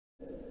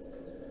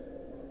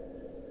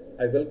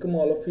I welcome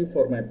all of you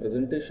for my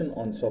presentation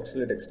on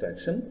Soxhlet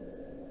Extraction.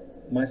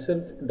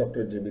 Myself,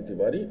 Dr. J.B.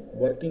 Tiwari,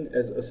 working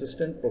as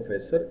Assistant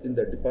Professor in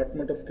the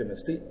Department of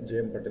Chemistry,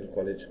 J.M. Patel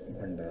College,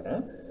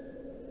 Bhandara.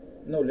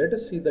 Now let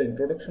us see the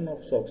introduction of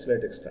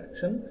Soxhlet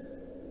Extraction.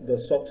 The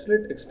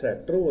Soxhlet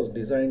Extractor was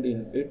designed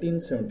in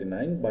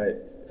 1879 by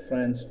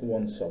Franz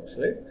von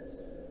Soxhlet.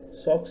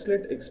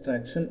 Soxhlet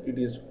extraction, it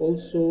is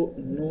also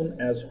known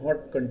as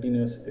hot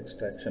continuous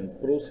extraction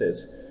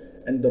process,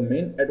 and the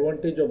main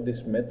advantage of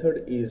this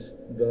method is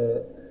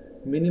the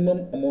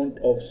minimum amount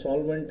of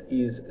solvent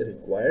is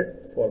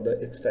required for the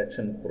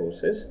extraction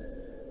process.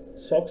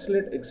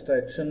 Soxhlet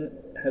extraction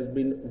has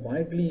been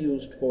widely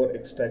used for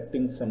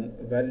extracting some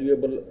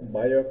valuable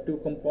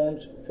bioactive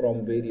compounds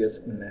from various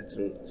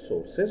natural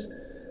sources.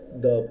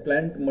 The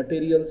plant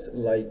materials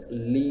like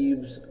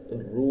leaves,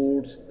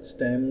 roots,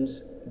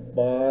 stems,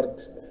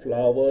 barks,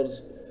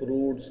 flowers,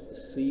 fruits,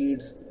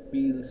 seeds,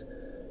 peels,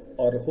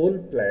 or whole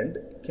plant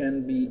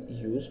can be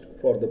used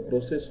for the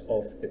process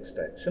of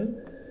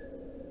extraction.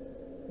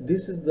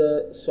 This is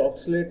the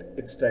Soxhlet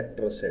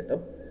extractor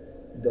setup.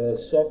 The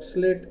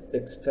Soxhlet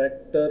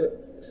extractor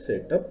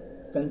setup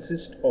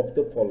consists of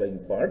the following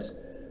parts.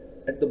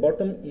 At the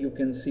bottom you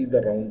can see the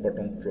round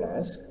bottom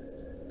flask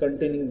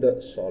containing the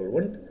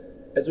solvent,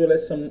 as well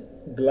as some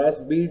glass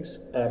beads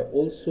are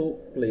also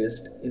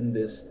placed in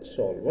this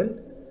solvent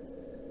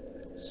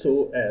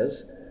so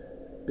as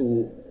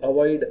to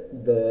avoid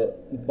the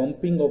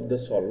bumping of the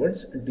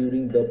solvents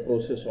during the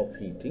process of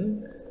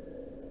heating.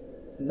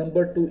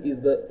 Number 2 is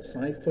the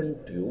siphon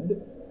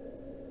tube.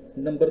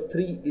 Number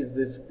 3 is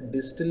this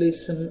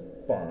distillation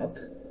path.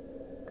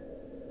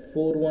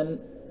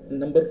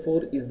 Number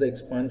 4 is the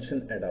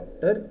expansion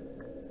adapter.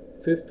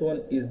 Fifth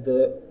one is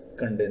the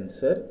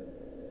condenser.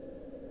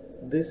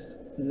 This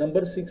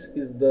number 6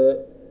 is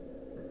the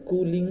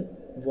cooling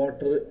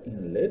water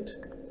inlet.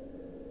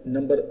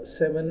 Number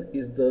 7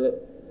 is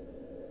the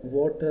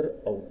water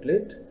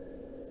outlet.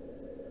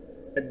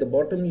 At the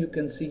bottom you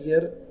can see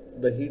here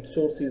the heat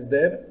source is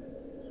there,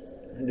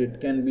 and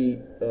it can be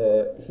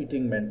a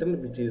heating mantle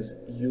which is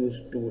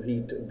used to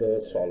heat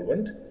the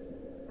solvent.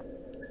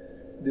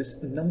 This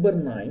number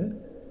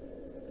 9,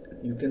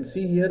 you can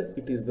see here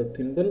it is the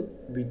thimble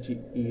which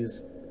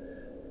is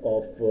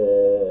of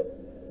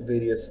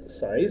various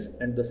size,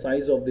 and the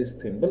size of this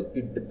thimble,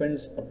 it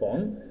depends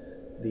upon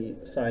the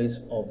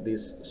size of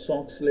this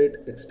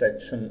Soxhlet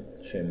extraction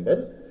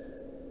chamber.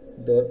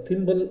 The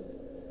thimble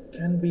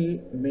can be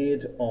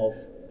made of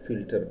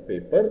filter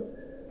paper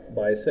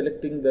by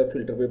selecting the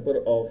filter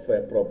paper of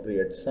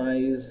appropriate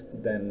size,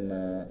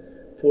 then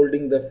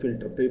folding the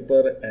filter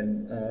paper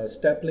and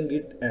stapling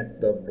it at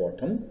the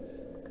bottom.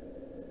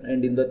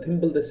 And in the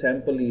thimble the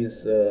sample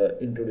is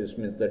introduced,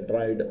 means the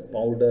dried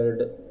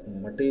powdered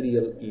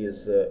material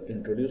is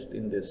introduced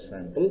in this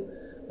sample,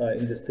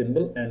 in this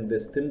thimble, and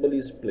this thimble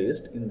is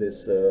placed in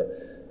this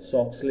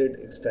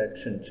Soxhlet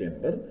extraction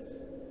chamber.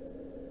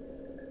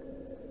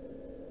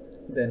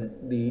 Then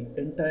the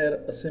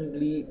entire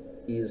assembly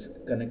is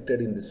connected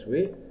in this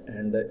way,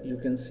 and you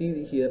can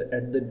see here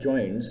at the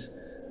joints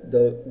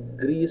the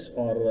grease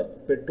or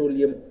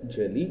petroleum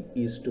jelly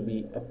is to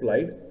be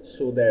applied,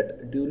 so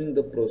that during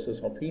the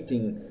process of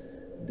heating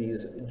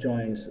these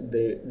joints,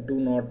 they do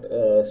not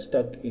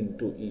stuck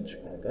into each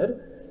other.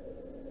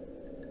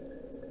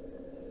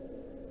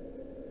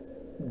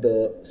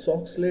 The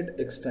Soxhlet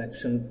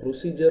extraction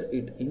procedure,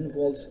 it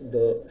involves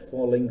the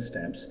following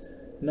steps.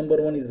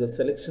 Number 1 is the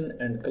selection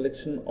and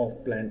collection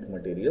of plant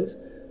materials.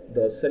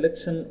 The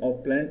selection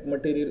of plant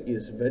material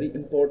is very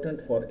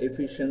important for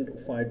efficient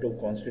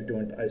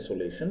phytoconstituent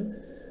isolation.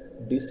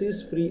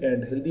 Disease-free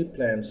and healthy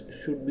plants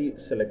should be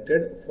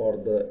selected for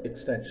the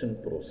extraction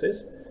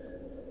process.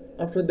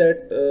 After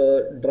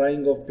that,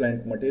 drying of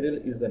plant material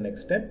is the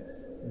next step.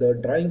 The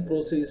drying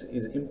process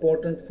is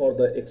important for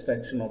the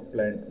extraction of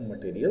plant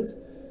materials.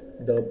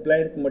 The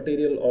plant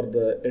material or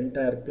the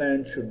entire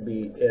plant should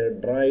be air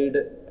dried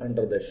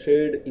under the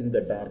shade in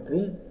the dark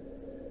room,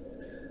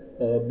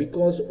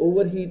 because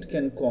overheat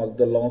can cause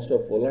the loss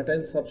of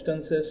volatile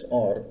substances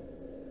or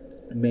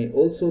may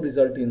also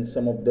result in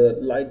some of the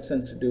light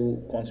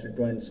sensitive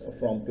constituents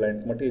from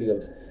plant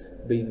materials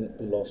being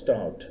lost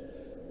out.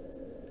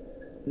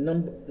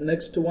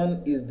 Next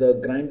one is the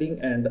grinding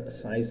and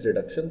size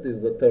reduction. This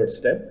is the third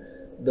step.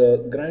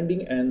 The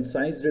grinding and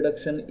size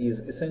reduction is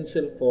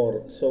essential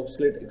for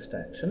Soxhlet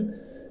extraction,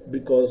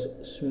 because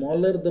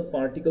smaller the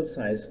particle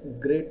size,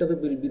 greater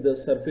will be the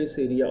surface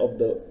area of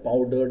the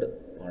powdered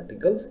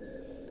particles.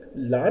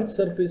 Large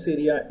surface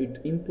area, it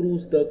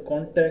improves the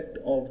contact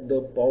of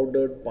the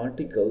powdered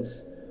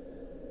particles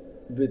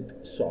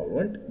with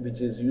solvent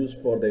which is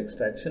used for the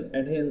extraction,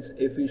 and hence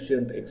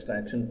efficient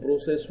extraction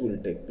process will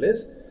take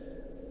place.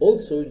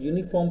 Also,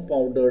 uniform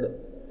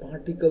powdered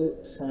particle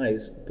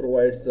size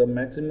provides the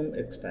maximum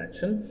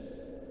extraction,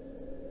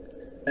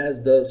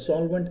 as the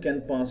solvent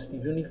can pass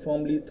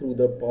uniformly through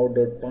the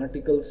powdered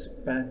particles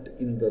packed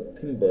in the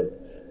thimble.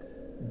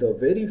 The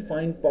very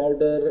fine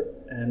powder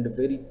and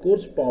very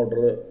coarse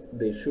powder,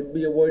 they should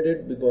be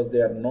avoided because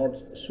they are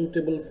not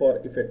suitable for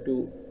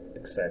effective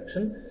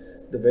extraction.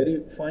 The very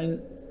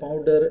fine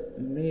powder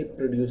may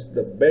produce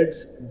the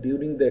beds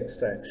during the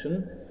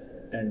extraction,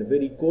 and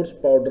very coarse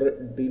powder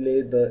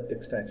delay the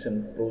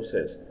extraction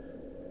process.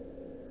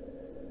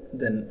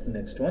 Then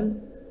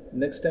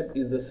next step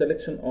is the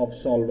selection of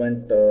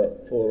solvent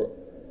for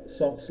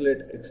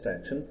Soxhlet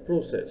extraction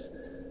process.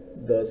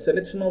 The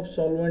selection of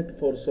solvent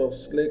for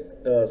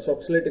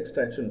Soxhlet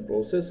extraction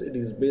process, it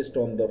is based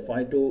on the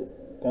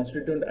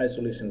phytoconstituent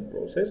isolation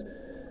process.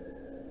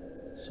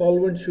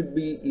 Solvent should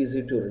be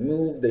easy to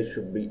remove, they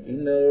should be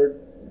inert.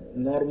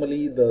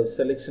 Normally the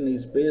selection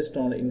is based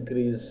on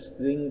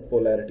increasing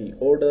polarity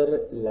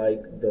order,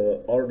 like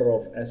the order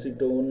of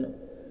acetone,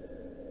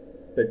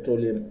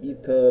 petroleum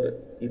ether,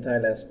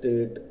 ethyl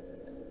acetate,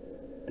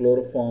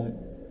 chloroform,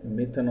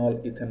 methanol,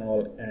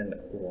 ethanol, and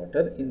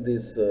water. In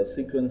this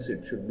sequence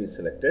it should be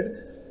selected.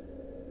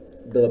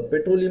 The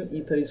petroleum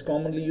ether is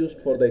commonly used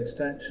for the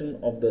extraction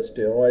of the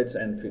steroids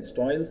and fixed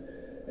oils,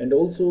 and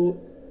also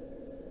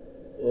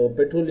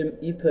petroleum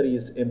ether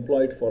is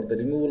employed for the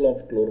removal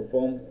of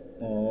chlorophyll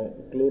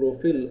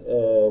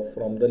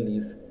from the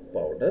leaf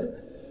powder.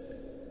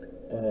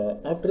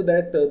 After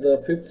that, the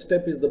fifth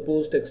step is the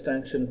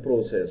post-extraction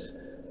process.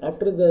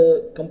 After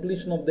the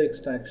completion of the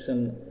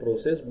extraction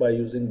process by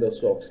using the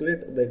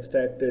Soxhlet, the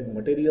extracted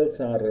materials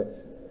are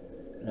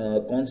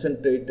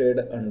concentrated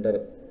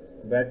under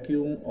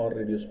vacuum or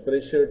reduced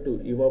pressure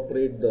to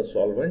evaporate the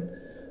solvent.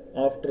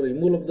 After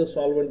removal of the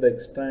solvent, the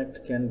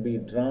extract can be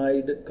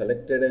dried,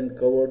 collected and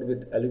covered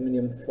with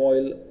aluminum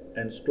foil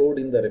and stored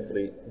in the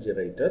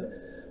refrigerator,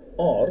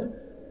 or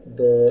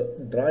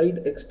the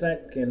dried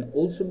extract can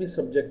also be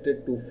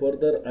subjected to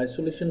further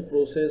isolation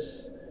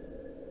process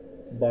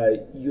by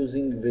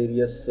using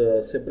various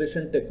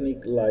separation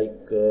technique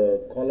like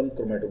column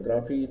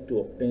chromatography to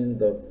obtain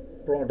the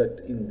product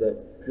in the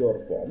pure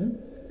form.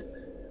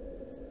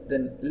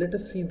 Then let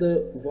us see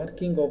the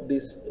working of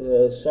this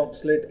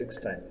Soxhlet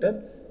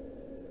extractor.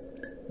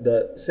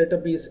 The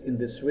setup is in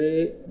this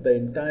way. The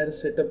entire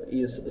setup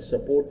is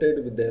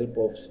supported with the help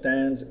of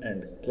stands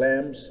and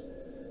clamps.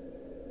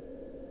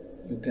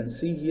 You can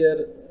see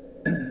here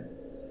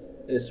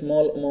a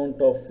small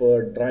amount of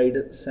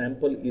dried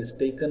sample is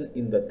taken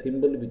in the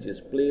thimble, which is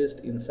placed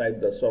inside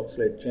the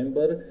Soxhlet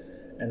chamber,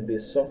 and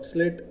this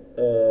Soxhlet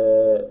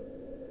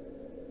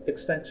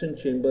extraction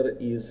chamber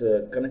is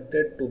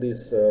connected to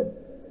this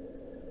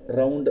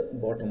round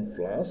bottom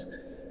flask,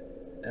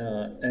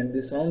 and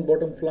this round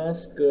bottom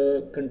flask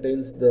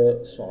contains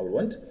the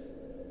solvent,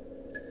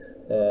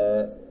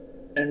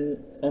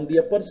 and on the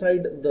upper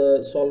side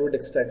the solvent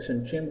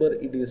extraction chamber,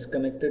 it is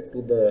connected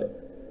to the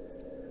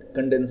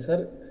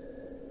condenser,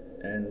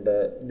 and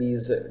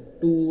these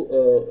two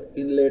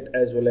inlet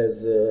as well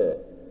as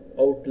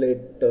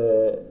outlet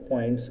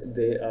points,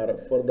 they are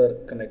further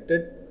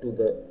connected to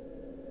the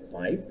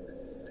pipe.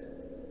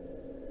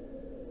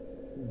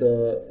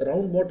 The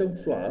round bottom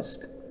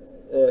flask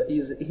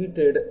is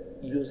heated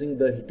using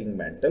the heating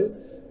mantle.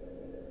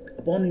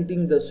 Upon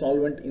heating the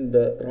solvent in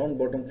the round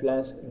bottom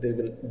flask, they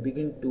will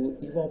begin to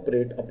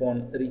evaporate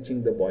upon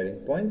reaching the boiling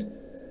point,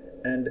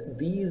 and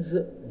these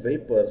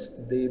vapors,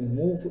 they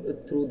move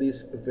through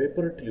this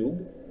vapor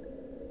tube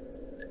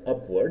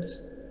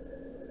upwards,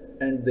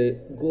 and they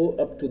go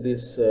up to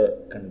this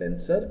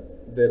condenser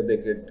where they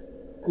get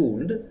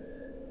cooled,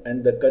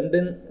 and they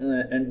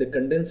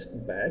condense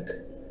back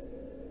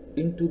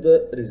into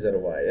the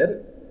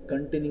reservoir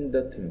containing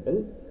the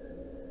thimble.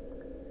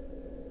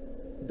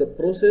 The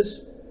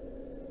process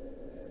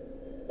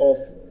of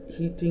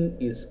heating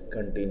is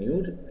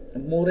continued.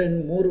 More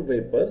and more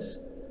vapors,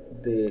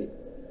 they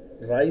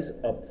rise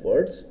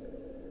upwards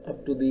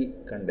up to the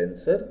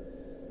condenser,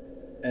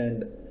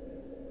 and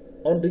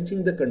on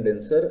reaching the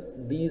condenser,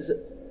 these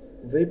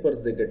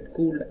vapors, they get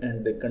cooled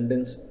and they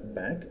condense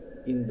back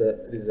in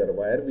the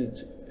reservoir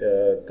which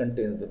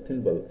contains the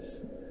thimble,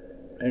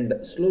 and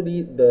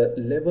slowly the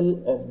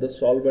level of the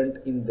solvent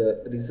in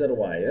the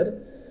reservoir,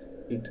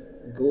 it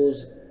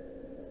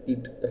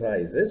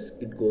rises,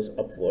 it goes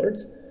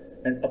upwards,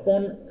 and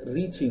upon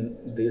reaching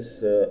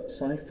this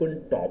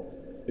siphon top,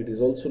 it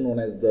is also known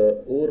as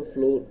the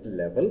overflow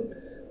level,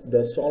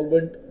 the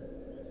solvent,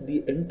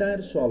 the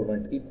entire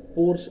solvent, it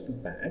pours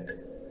back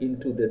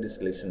into the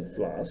distillation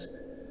flask,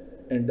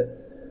 and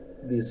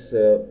this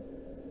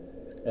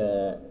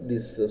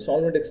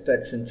solvent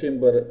extraction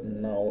chamber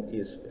now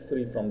is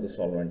free from the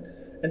solvent,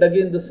 and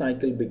again the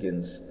cycle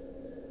begins.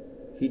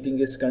 Heating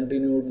is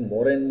continued,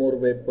 more and more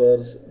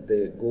vapors,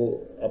 they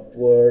go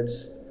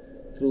upwards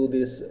through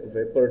this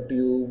vapor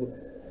tube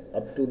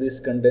up to this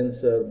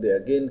condenser, they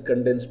again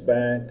condense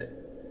back,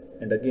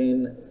 and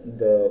again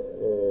the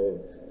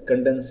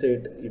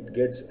condensate, it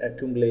gets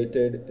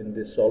accumulated in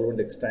this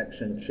solvent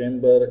extraction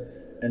chamber,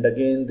 and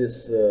again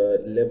this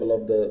level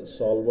of the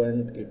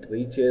solvent, it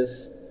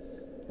reaches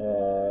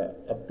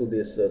up to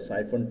this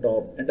siphon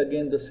top, and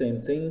again the same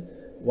thing.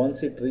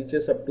 Once it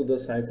reaches up to the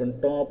siphon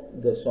top,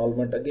 the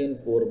solvent again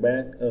pours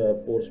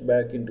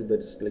back into the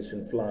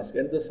distillation flask,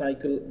 and the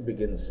cycle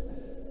begins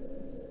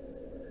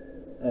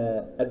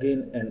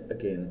again and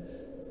again.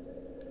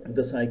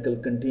 The cycle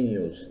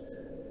continues.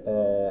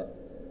 uh,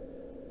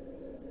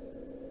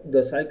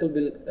 the cycle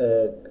will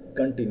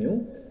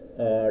continue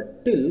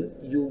till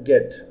you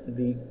get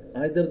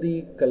either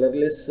the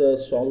colorless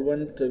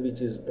solvent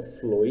which is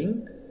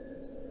flowing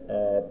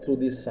through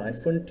the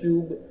siphon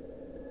tube.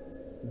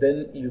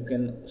 Then you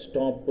can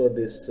stop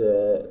this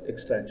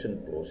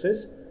extraction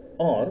process,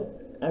 or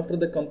after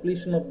the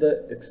completion of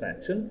the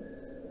extraction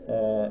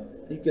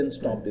you can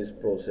stop this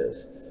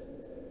process.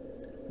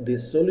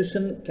 This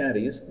solution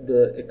carries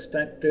the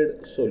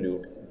extracted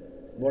solute.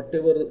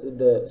 Whatever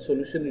the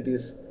solution it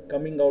is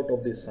coming out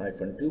of this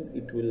siphon tube,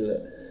 it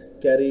will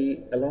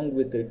carry along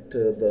with it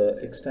the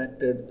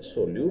extracted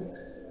solute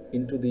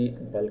into the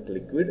bulk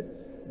liquid.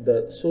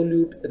 The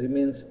solute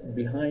remains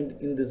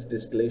behind in this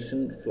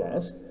distillation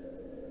flask,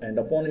 and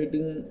upon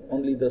heating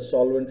only the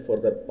solvent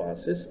further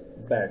passes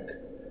back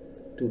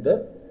to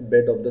the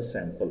bed of the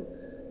sample.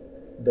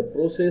 The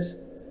process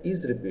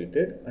is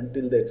repeated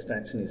until the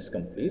extraction is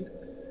complete,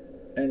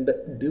 and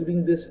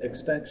during this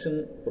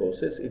extraction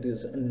process it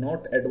is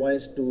not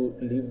advised to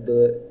leave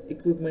the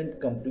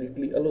equipment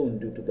completely alone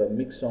due to the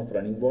mix of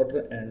running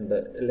water and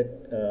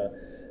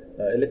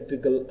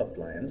electrical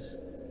appliance.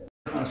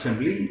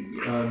 Assembly,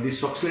 the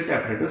Soxhlet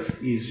apparatus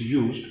is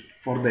used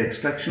for the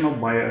extraction of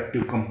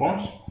bioactive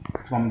compounds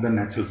from the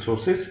natural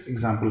sources,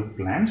 example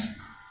plants.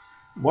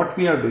 What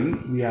we are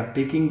doing, we are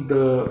taking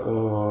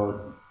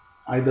the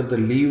either the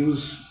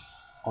leaves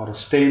or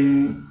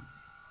stem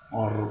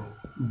or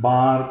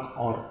bark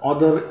or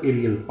other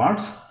aerial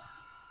parts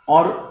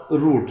or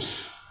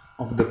roots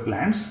of the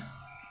plants,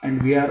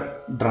 and we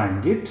are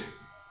drying it,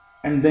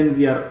 and then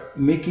we are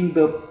making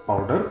the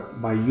powder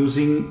by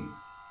using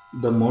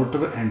the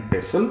mortar and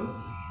pestle,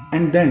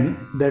 and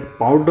then that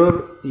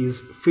powder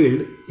is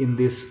filled in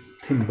this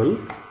thimble.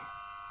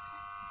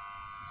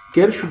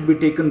 Care should be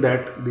taken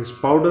that this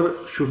powder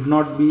should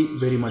not be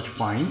very much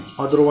fine,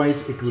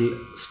 otherwise it will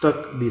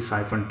stuck the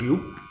siphon tube.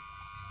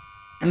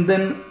 And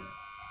then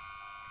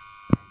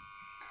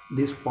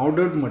this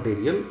powdered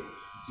material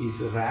is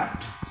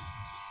wrapped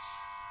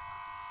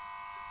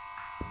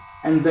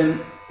and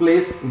then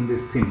placed in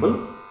this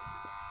thimble.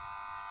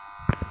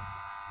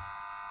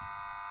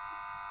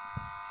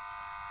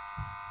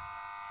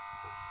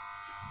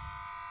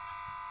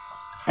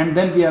 And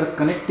then we are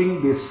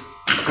connecting this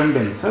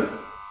condenser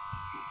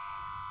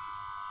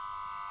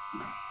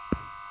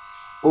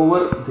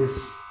over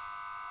this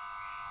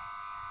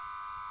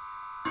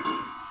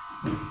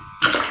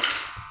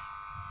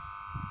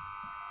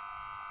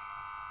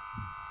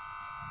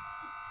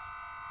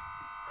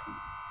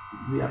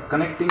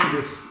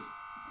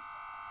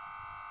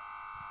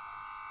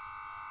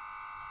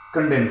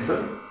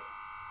condenser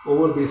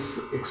over this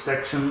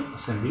extraction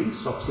assembly,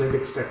 Soxhlet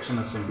extraction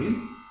assembly.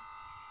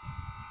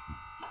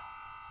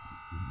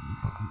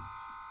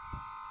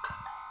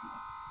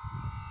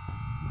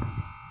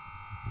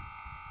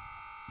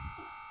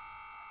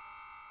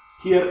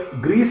 Here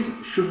grease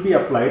should be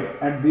applied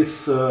at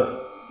this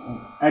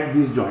at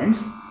these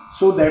joints,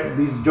 so that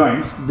these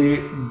joints they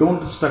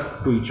don't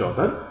stuck to each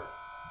other.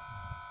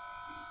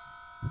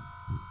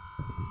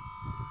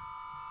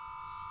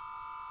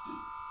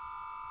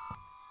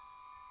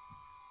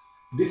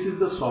 This is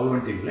the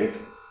solvent inlet,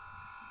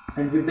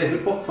 and with the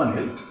help of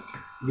funnel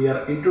we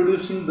are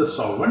introducing the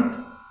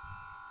solvent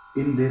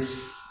in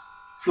this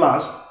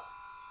flask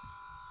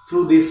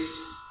through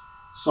this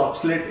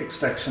Soxhlet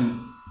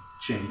extraction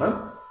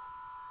chamber.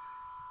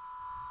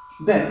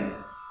 Then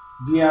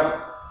we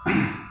are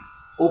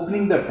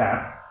opening the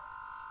tap.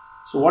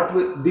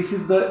 So this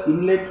is the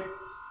inlet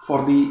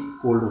for the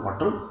cold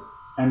water,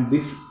 and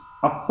this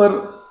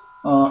upper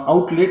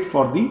outlet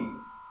for the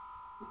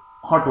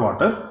hot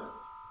water.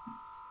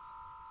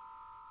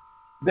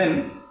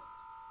 Then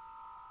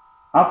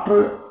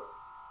after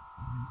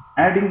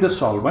adding the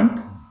solvent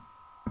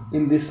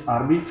in this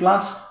RB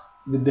flask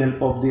with the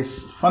help of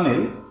this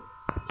funnel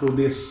through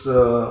this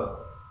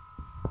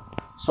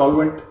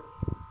solvent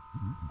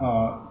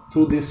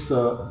through this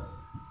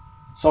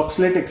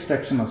Soxhlet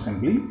extraction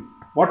assembly,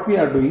 what we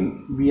are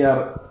doing, we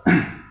are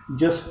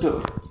just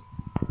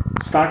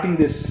starting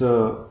this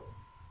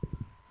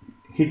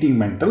heating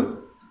mantle.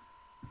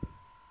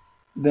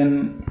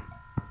 Then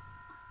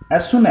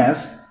as soon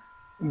as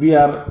we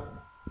are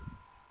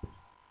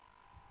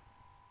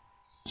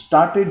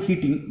started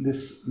heating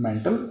this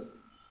mantle,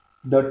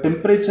 the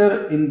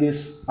temperature in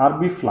this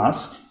RB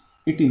flask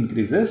it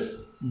increases,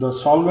 the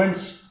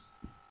solvents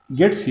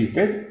gets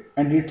heated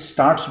and it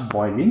starts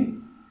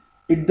boiling.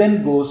 It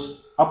then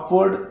goes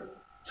upward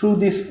through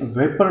this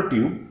vapor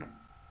tube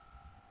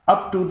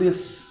up to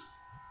this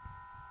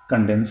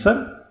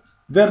condenser,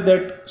 where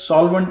that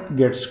solvent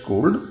gets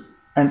cooled,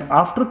 and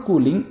after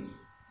cooling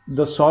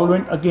the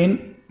solvent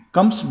again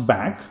comes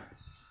back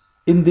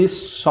in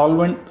this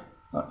solvent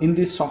in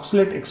this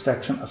Soxhlet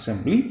extraction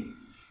assembly,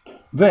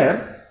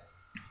 where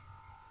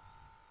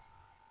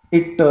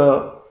it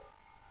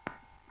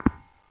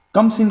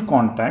comes in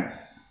contact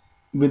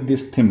with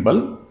this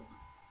thimble.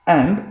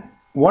 And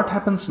what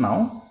happens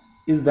now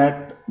is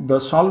that the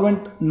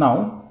solvent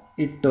now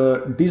it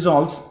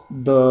dissolves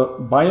the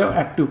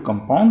bioactive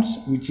compounds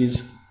which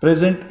is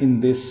present in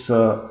this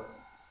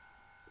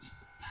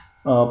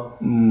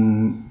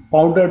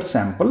powdered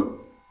sample,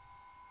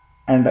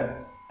 and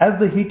as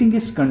the heating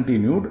is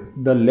continued,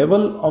 the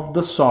level of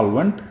the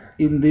solvent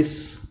in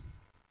this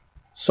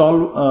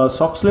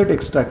Soxhlet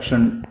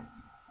extraction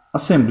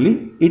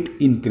assembly, it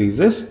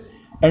increases,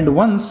 and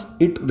once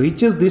it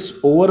reaches this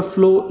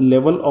overflow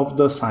level of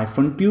the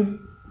siphon tube,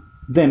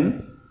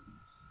 then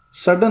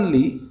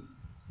suddenly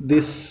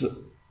this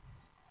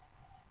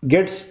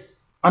gets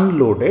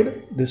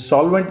unloaded, this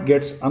solvent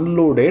gets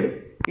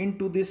unloaded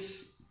into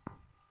this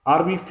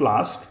RV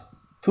flask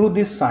through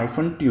this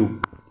siphon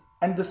tube,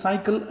 and the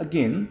cycle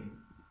again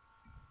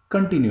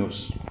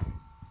continues.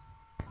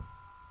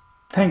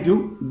 Thank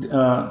you.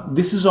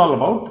 This is all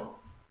about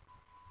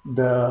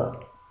the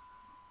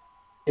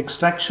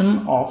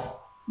extraction of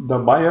the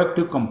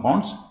bioactive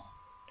compounds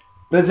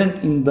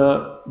present in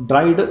the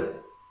dried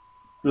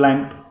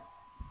plant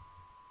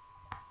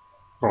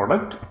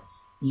product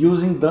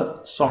using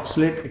the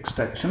Soxhlet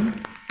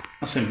extraction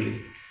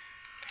assembly.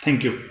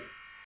 Thank you.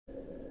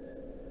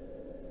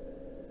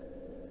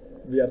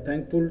 We are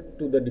thankful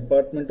to the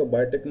Department of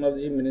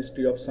Biotechnology,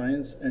 Ministry of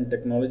Science and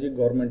Technology,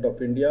 Government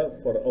of India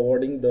for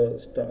awarding the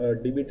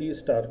DBT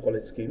Star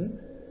College scheme.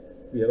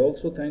 We are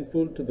also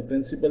thankful to the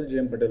Principal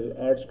J.M. Patel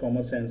Arts,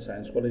 Commerce and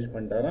Science College,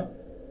 Bhandara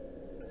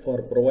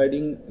for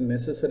providing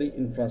necessary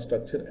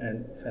infrastructure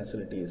and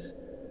facilities.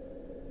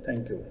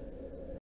 Thank you.